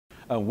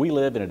We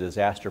live in a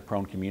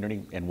disaster-prone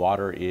community, and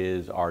water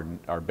is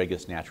our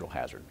biggest natural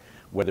hazard,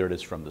 whether it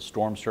is from the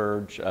storm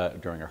surge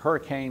during a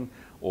hurricane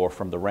or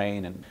from the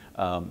rain,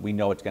 and we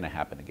know it's going to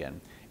happen again.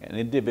 An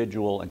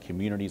individual and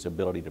community's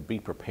ability to be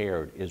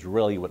prepared is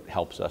really what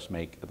helps us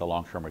make the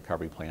long-term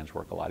recovery plans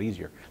work a lot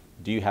easier.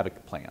 Do you have a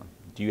plan?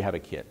 Do you have a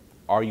kit?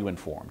 Are you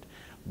informed?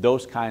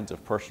 Those kinds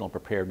of personal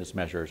preparedness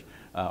measures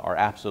are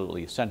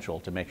absolutely essential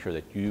to make sure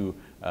that you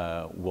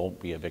won't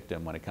be a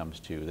victim when it comes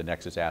to the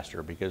next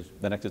disaster, because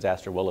the next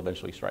disaster will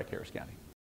eventually strike Harris County.